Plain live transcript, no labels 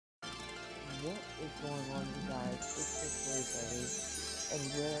What is going on, you guys? It's your boy Belly, and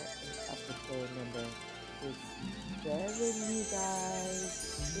we're in episode number 57, you guys.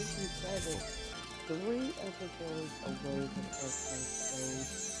 57. 3 episodes away from episode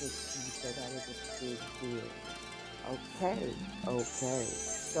 60, so that is a big deal. Okay, okay.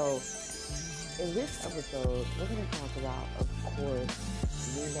 So, in this episode, we're going to talk about, of course,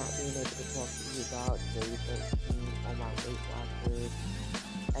 me not being able to talk to you about day 13 on my Weight Watchers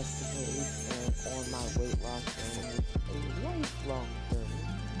escapades and on my weight loss journey, a lifelong journey.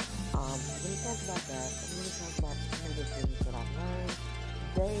 I'm going to talk about that. I'm going to talk about some of the things that I've learned.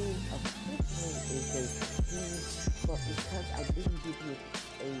 Day officially is day 15, but because I didn't give you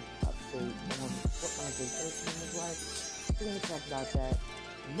a update on what my day 13 was like, we're going to talk about that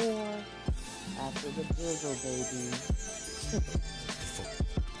more after the drizzle, baby.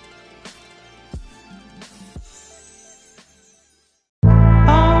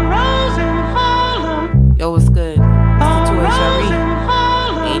 Yo, what's good? It's the 2 HRE,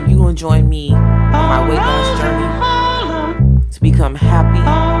 and you gonna join me on my weight loss journey to become happy,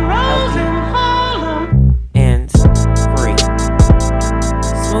 healthy, and free.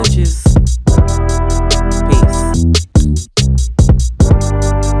 Smooches. Peace.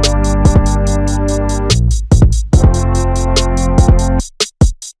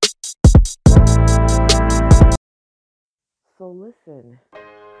 So listen,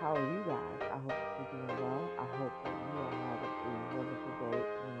 how are you guys? I hope you're doing well. I hope that you are having a wonderful day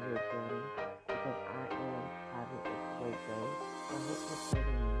on your journey because I am having a great day. I hope you're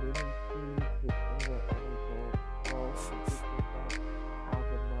planting many seeds within your own soul. Grow and get yourself out of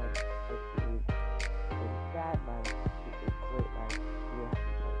the mud that is a bad life to a great life to a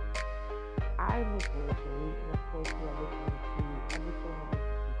happy place. I'm Miss Wilson, and of course you are listening to episode number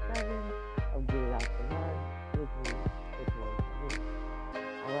 67 of Get It Out the Mud with me, the Joy Shari.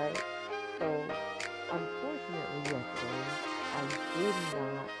 Alright, so unfortunately yesterday I did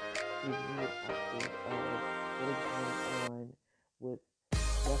not give you an update of what is going on with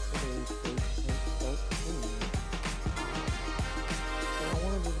yesterday's day 13. And I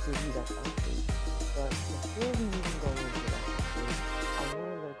wanted to give you that update. But before we even go into that update, I want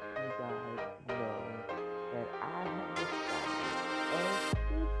to let you guys know that I have decided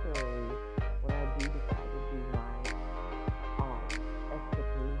officially when I do decide to do my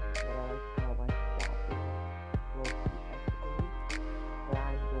escapades that I like to call my shopping grocery escapades, that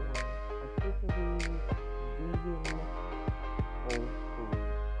I'm going officially vegan whole food.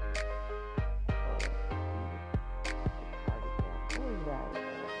 Hard to say I'm doing that,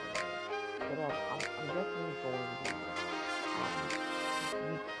 but I'm definitely going vegan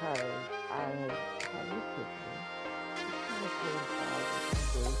because I have had an epiphany. It kind of coincides with my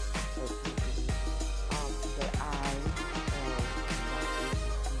day 13 that I am not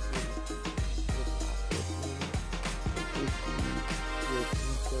able to really eat without there being an issue with me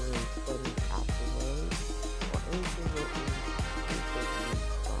feeling funny afterwards or anything that is basically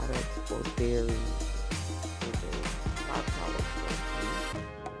products or dairy is a byproduct of meat.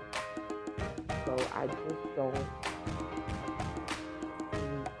 So I just don't see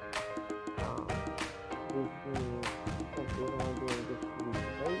this being something that I'm doing just to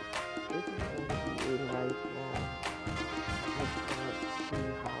lose weight. This is going to be a lifelong. I can't see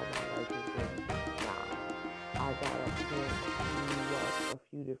how my life is going to be now. I got a chance to watch a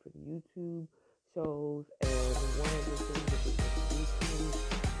few different YouTube shows, and one of the things that they introduced me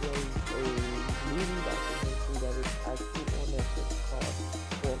was a movie documentary that is actually on Netflix called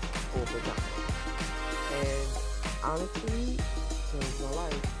Fork Over Nine. And honestly, changed my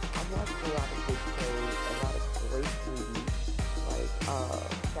life. I've watched a lot of good shows, a lot of great movies, like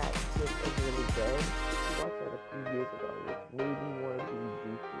Fat, Sick, and Really Dead. I watched that a few years ago, which made me want to be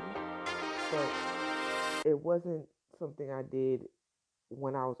juicy. But it wasn't something I did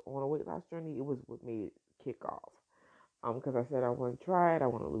when I was on a weight loss journey. It was what made it kick off. Because I said I want to try it, I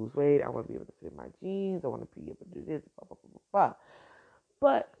want to lose weight, I want to be able to fit my jeans, I want to be able to do this, blah blah blah blah blah.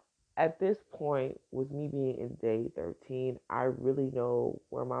 But at this point, with me being in day 13, I really know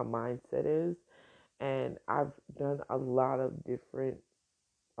where my mindset is, and I've done a lot of different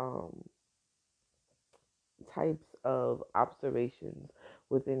um, types of observations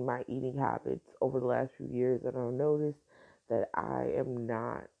within my eating habits over the last few years, and I've noticed that I am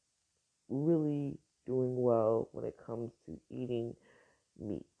not really doing well when it comes to eating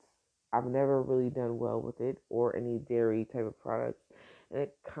meats. I've never really done well with it or any dairy type of products. And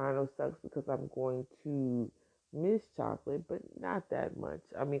it kind of sucks because I'm going to miss chocolate, but not that much.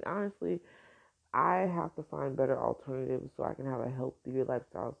 I mean, honestly, I have to find better alternatives so I can have a healthier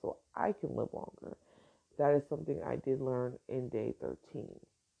lifestyle so I can live longer. That is something I did learn in day 13.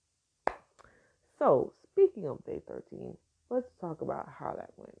 So, speaking of day 13, let's talk about how that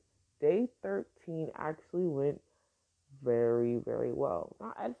went. Day 13 actually went very, very well.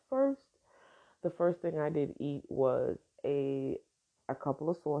 Now, at first, the first thing I did eat was a couple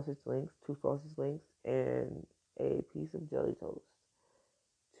of sausage links, two sausage links, and a piece of jelly toast.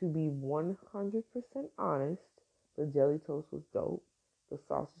 To be 100% honest, the jelly toast was dope. The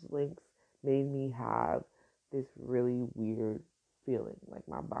sausage links made me have this really weird feeling. Like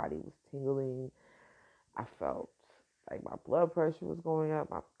my body was tingling. I felt like my blood pressure was going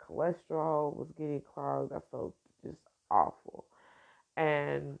up. My cholesterol was getting clogged. I felt just awful.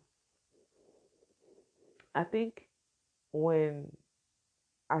 And I think when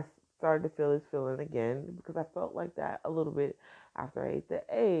I started to feel this feeling again, because I felt like that a little bit after I ate the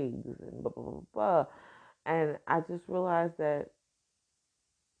eggs and blah, blah, blah, blah. And I just realized that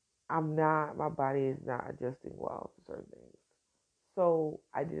my body is not adjusting well to certain things. So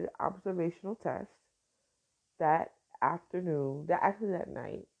I did an observational test that afternoon, that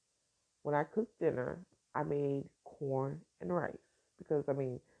night, when I cooked dinner, I made corn and rice. Because, I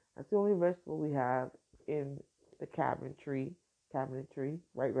mean, that's the only vegetable we have in the cabinetry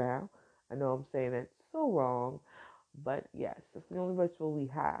right now. I know I'm saying that so wrong, but yes, that's the only vegetable we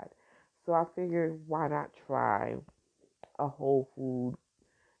had. So I figured, why not try a whole food,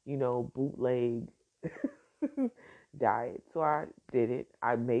 bootleg diet. So I did it.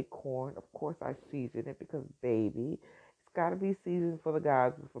 I made corn. Of course, I seasoned it because, baby, it's got to be seasoned for the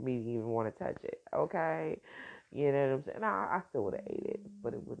guys for me to even want to touch it. Okay? You know what I'm saying? I still would have ate it,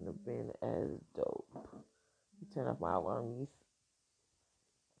 but it wouldn't have been as dope. Turn off my alarms.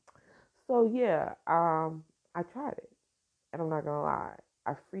 So yeah, I tried it, and I'm not gonna lie,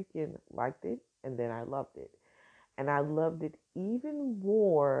 I freaking liked it, and then I loved it. And I loved it even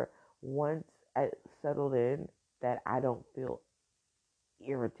more once I settled in, that I don't feel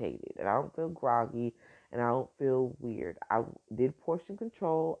irritated and I don't feel groggy and I don't feel weird. I did portion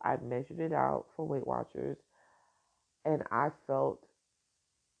control. I measured it out for Weight Watchers and I felt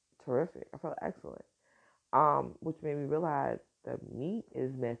terrific. I felt excellent. Which made me realize the meat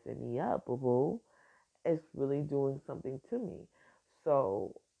is messing me up, boo boo. It's really doing something to me.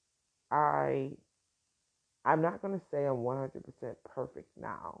 So I I'm not gonna say I'm 100% perfect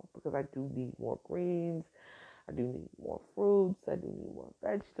now because I do need more greens. I do need more fruits. I do need more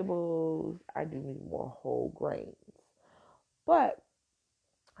vegetables. I do need more whole grains. But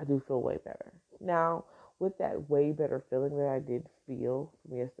I do feel way better. Now, with that way better feeling that I did feel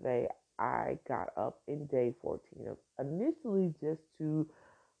from yesterday, I got up in day 14 of initially just to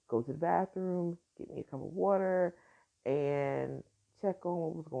go to the bathroom, get me a cup of water, and check on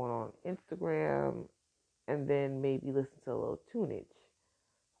what was going on Instagram, and then maybe listen to a little tunage.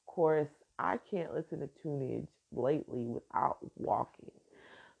 Of course, I can't listen to tunage lately without walking.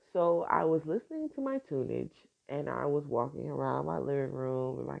 So I was listening to my tunage and I was walking around my living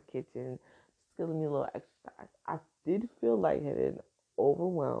room and my kitchen, just giving me a little exercise. I did feel lightheaded,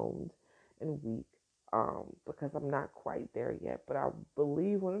 overwhelmed, and weak because I'm not quite there yet. But I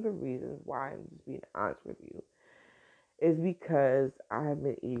believe one of the reasons why I'm just being honest with you is because I have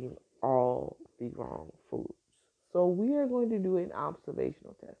been eating all the wrong foods. So we are going to do an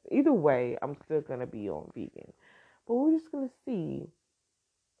observational test. Either way, I'm still going to be on vegan. But we're just going to see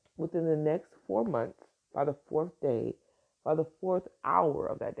within the next 4 months, by the fourth day, by the fourth hour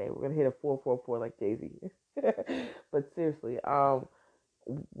of that day, we're going to hit a 444 like Jay-Z. But seriously,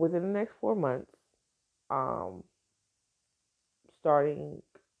 within the next 4 months, um, starting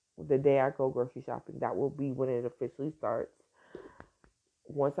the day I go grocery shopping, that will be when it officially starts.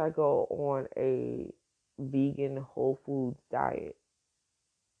 Once I go on a vegan whole foods diet,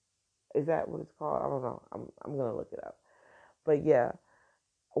 is that what it's called? I don't know. I'm gonna look it up. But yeah,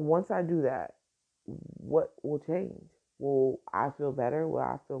 once I do that, what will change? Will I feel better? Will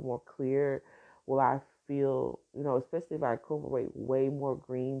I feel more clear? Will I feel, especially if I incorporate way more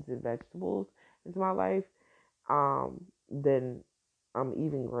greens and vegetables into my life, then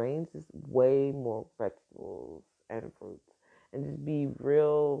eating grains, just way more vegetables and fruits, and just be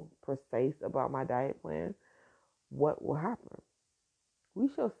real precise about my diet plan, what will happen? We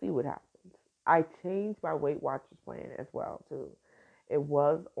shall see what happens. I changed my Weight Watchers plan as well too. It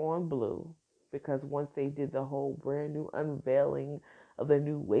was on blue because once they did the whole brand new unveiling of the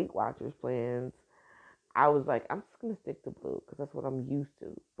new Weight Watchers plans, I was like, I'm just gonna stick to blue because that's what I'm used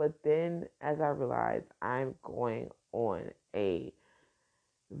to. But then, as I realized, I'm going on a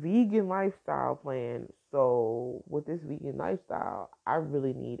vegan lifestyle plan. So with this vegan lifestyle, I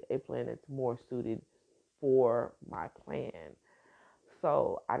really need a plan that's more suited for my plan.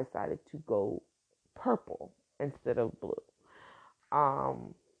 So I decided to go purple instead of blue.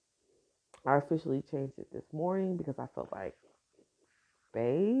 Um, I officially changed it this morning because I felt like,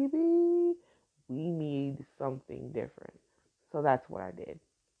 baby, we need something different. So that's what I did.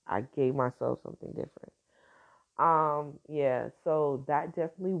 I gave myself something different. Yeah, so that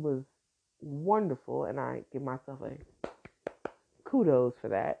definitely was wonderful, and I give myself a kudos for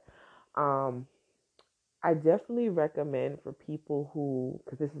that. Um, I definitely recommend for people who,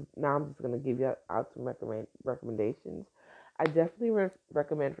 because this is now I'm just gonna give you out some recommendations. I definitely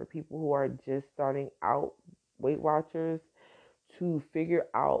recommend for people who are just starting out, Weight Watchers, to figure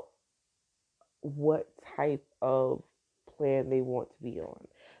out what type of plan they want to be on.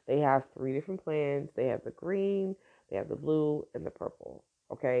 They have 3 different plans. They have the green, they have the blue, and the purple.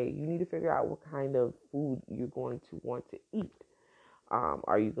 Okay, you need to figure out what kind of food you're going to want to eat.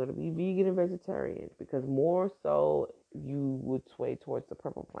 Are you going to be vegan and vegetarian? Because more so, you would sway towards the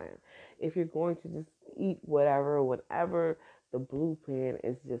purple plan. If you're going to just eat whatever, whenever, the blue plan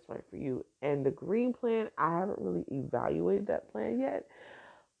is just right for you. And the green plan, I haven't really evaluated that plan yet,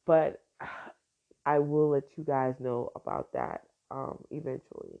 but I will let you guys know about that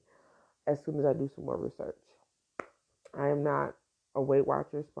eventually, as soon as I do some more research. I am not a Weight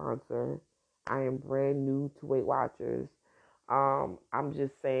Watchers sponsor. I am brand new to Weight Watchers. I'm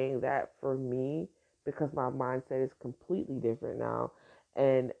just saying that for me, because my mindset is completely different now,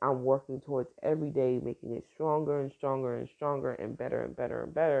 and I'm working towards every day making it stronger and stronger and stronger and better and better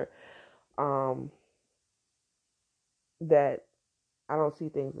and better. Um, that I don't see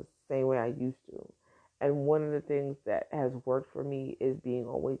things the same way I used to. And one of the things that has worked for me is being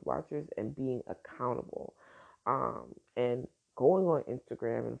on Weight Watchers and being accountable. And going on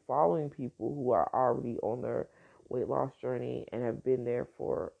Instagram and following people who are already on their weight loss journey and have been there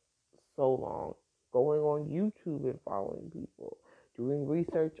for so long. Going on YouTube and following people. Doing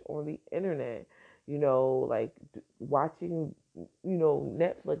research on the internet. Like watching,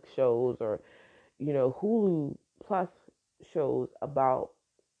 Netflix shows or, Hulu Plus shows about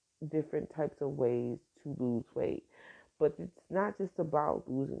different types of ways to lose weight. But it's not just about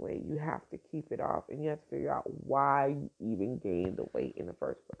losing weight. You have to keep it off and you have to figure out why you even gained the weight in the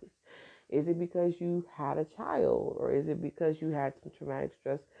first place. Is it because you had a child, or is it because you had some traumatic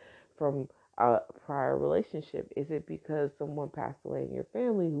stress from a prior relationship? Is it because someone passed away in your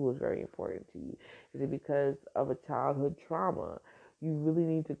family who was very important to you? Is it because of a childhood trauma? You really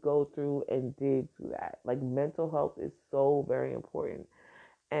need to go through and dig through that. Like, mental health is so very important.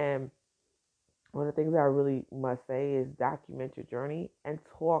 And one of the things I really must say is document your journey and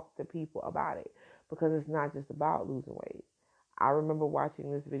talk to people about it, because it's not just about losing weight. I remember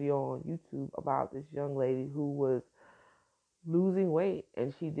watching this video on YouTube about this young lady who was losing weight,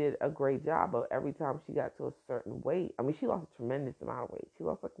 and she did a great job. But every time she got to a certain weight, I mean, she lost a tremendous amount of weight. She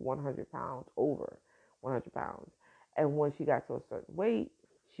lost like 100 pounds, over 100 pounds. And when she got to a certain weight,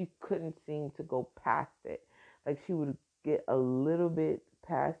 she couldn't seem to go past it. Like, she would get a little bit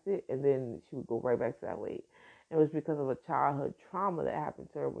past it, and then she would go right back to that weight. And it was because of a childhood trauma that happened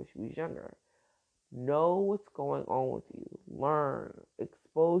to her when she was younger. Know what's going on with you. Learn.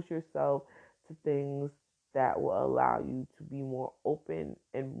 Expose yourself to things that will allow you to be more open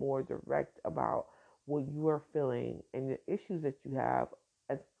and more direct about what you are feeling and the issues that you have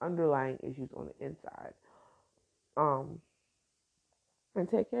as underlying issues on the inside. Um, and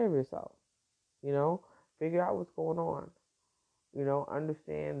take care of yourself. You know, figure out what's going on.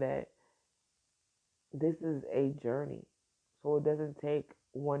 Understand that this is a journey. So it doesn't take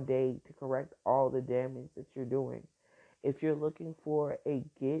one day to correct all the damage that you're doing. If you're looking for a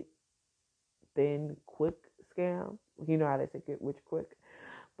get thin quick scam, you know how they say get rich quick.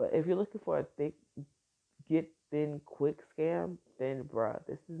 But if you're looking for a thick get thin quick scam, then bruh,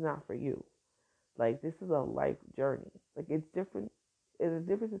 this is not for you. Like, this is a life journey. Like, it's different. There's a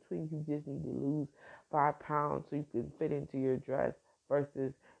difference between you just need to lose 5 pounds so you can fit into your dress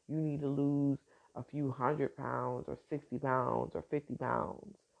versus you need to lose a few 100 pounds or 60 pounds or 50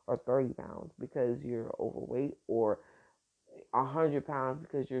 pounds or 30 pounds because you're overweight, or 100 pounds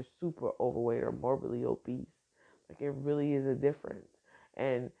because you're super overweight or morbidly obese. Like, it really is a difference.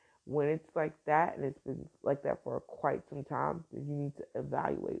 And when it's like that, and it's been like that for quite some time, then you need to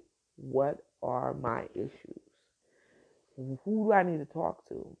evaluate, what are my issues? Who do I need to talk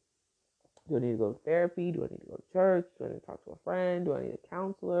to? Do I need to go to therapy? Do I need to go to church? Do I need to talk to a friend? Do I need a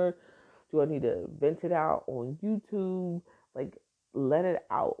counselor? Do I need to vent it out on YouTube? Like, let it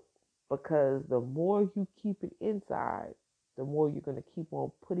out. Because the more you keep it inside, the more you're going to keep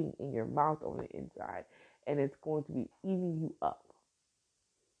on putting in your mouth on the inside. And it's going to be eating you up.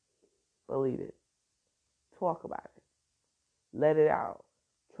 Believe it. Talk about it. Let it out.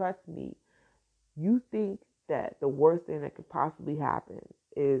 Trust me. You think that the worst thing that could possibly happen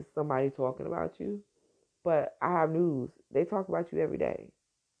is somebody talking about you. But I have news. They talk about you every day.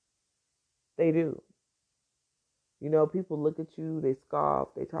 They do. You know, people look at you, they scoff,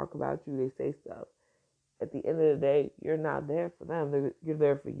 they talk about you, they say stuff. At the end of the day, you're not there for them. You're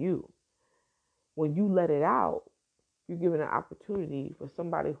there for you. When you let it out, you're given an opportunity for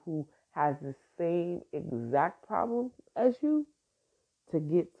somebody who has the same exact problem as you to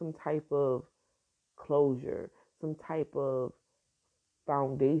get some type of closure, some type of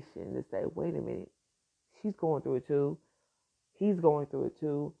foundation to say, wait a minute, she's going through it too. He's going through it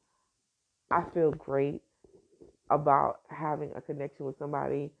too. I feel great about having a connection with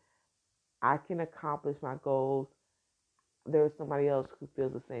somebody. I can accomplish my goals. There's somebody else who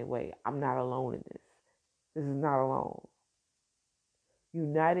feels the same way. I'm not alone in this. This is not alone.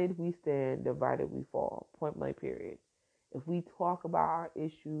 United we stand, divided we fall. Point blank, period. If we talk about our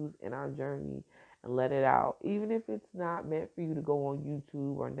issues and our journey and let it out, even if it's not meant for you to go on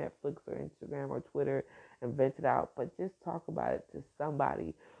YouTube or Netflix or Instagram or Twitter and vent it out, but just talk about it to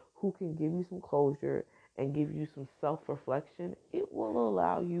somebody who can give you some closure and give you some self-reflection, it will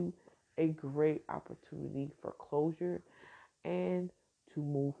allow you a great opportunity for closure and to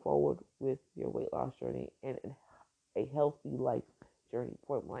move forward with your weight loss journey and a healthy life journey,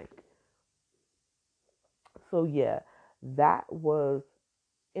 point blank. So yeah, that was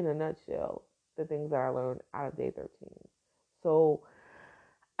in a nutshell the things that I learned out of day 13. So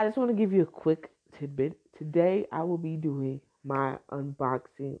I just want to give you a quick tidbit. Today I will be doing my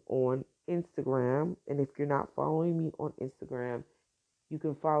unboxing on Instagram, and if you're not following me on Instagram, you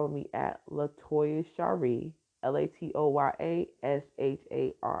can follow me at Latoya Shari,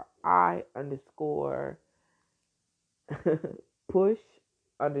 LATOYASHARI underscore push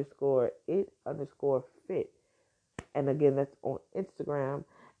underscore it underscore fit. And again, that's on Instagram.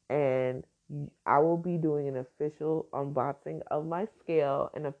 And I will be doing an official unboxing of my scale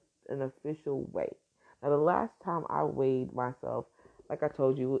in an official weight. Now, the last time I weighed myself, like I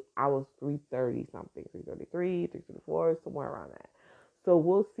told you, I was 330 something, 333, 334, somewhere around that. So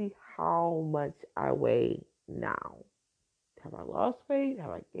we'll see how much I weigh now. Have I lost weight? Have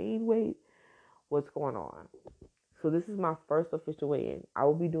I gained weight? What's going on? So this is my first official weigh-in. I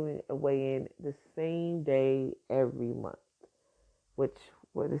will be doing a weigh-in the same day every month. Which,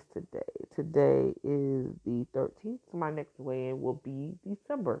 what is today? Today is the 13th. So my next weigh-in will be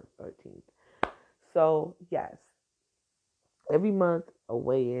December 13th. So yes, every month a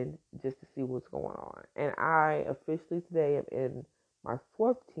weigh-in just to see what's going on. And I officially today am in my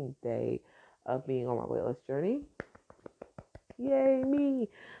 14th day of being on my weight loss journey. Yay, me.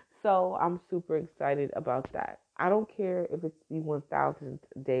 So I'm super excited about that. I don't care if it's the 1000th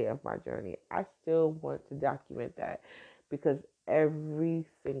day of my journey. I still want to document that because every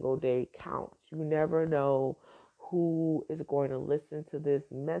single day counts. You never know who is going to listen to this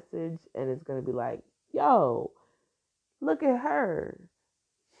message and is going to be like, yo, look at her.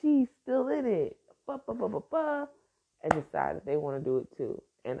 She's still in it. And decide that they want to do it too.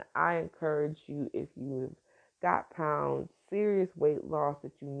 And I encourage you, if you've got pounds, serious weight loss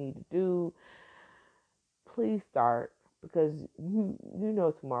that you need to do, please start, because you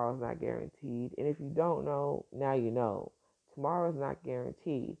know tomorrow's not guaranteed. And if you don't know, now you know. Tomorrow's not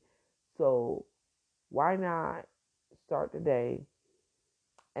guaranteed. So why not start today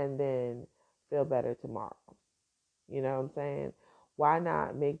and then feel better tomorrow? You know what I'm saying? Why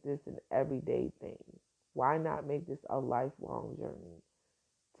not make this an everyday thing? Why not make this a lifelong journey?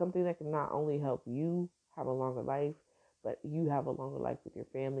 Something that can not only help you have a longer life, but you have a longer life with your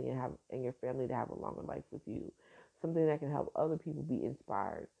family and your family to have a longer life with you. Something that can help other people be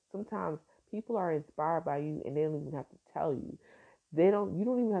inspired. Sometimes people are inspired by you and they don't even have to tell you. You don't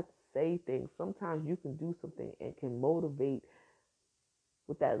even have to say things. Sometimes you can do something and can motivate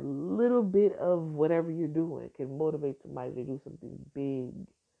with that little bit of whatever you're doing, can motivate somebody to do something big.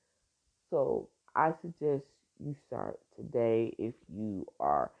 So I suggest you start today if you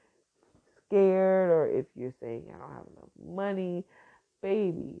are scared or if you're saying, I don't have enough money.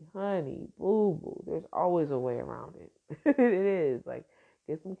 Baby, honey, boo boo, there's always a way around it. It is. Like,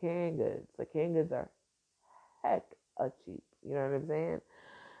 get some canned goods. The canned goods are heck a cheap. You know what I'm saying?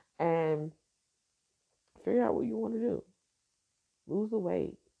 And figure out what you want to do. Lose the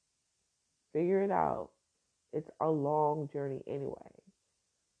weight. Figure it out. It's a long journey anyway.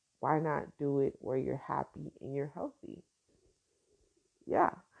 Why not do it where you're happy and you're healthy?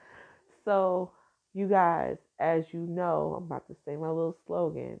 Yeah. So, you guys, as you know, I'm about to say my little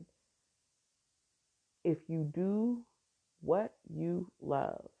slogan. If you do what you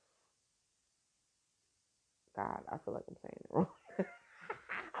love. God, I feel like I'm saying it wrong.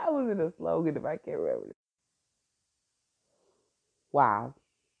 I was in a slogan if I can't remember. Wow.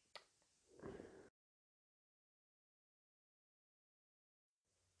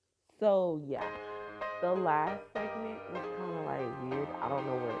 So yeah, the last segment was kind of like weird. I don't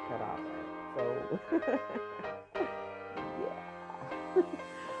know where it cut off at. So yeah,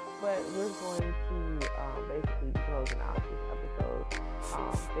 but we're going to basically be closing out this episode.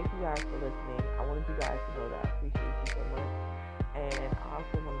 Thank you guys for listening. I wanted you guys to know that I appreciate you so much, and I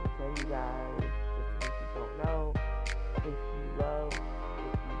also wanted to tell you guys, just in case you don't know, if you love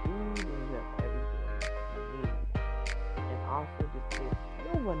what you do, then you have everything you need. And also, just in case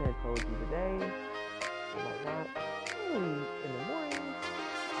no one has told you today, you might not, early in the morning,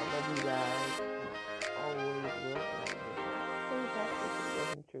 I love you guys. You always will. And I cannot say that if it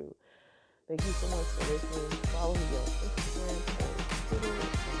wasn't true. Thank you so much for listening. Follow me on Instagram and Twitter. And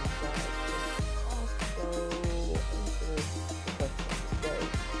you guys can also answer the question of the day.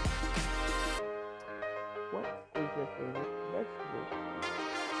 What is your favorite vegetable to eat?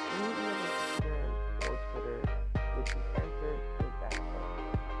 Meet me on Instagram or Twitter with the answer to that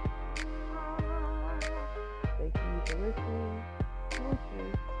question. Thank you for listening.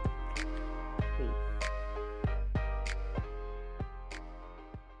 Smooches. Peace.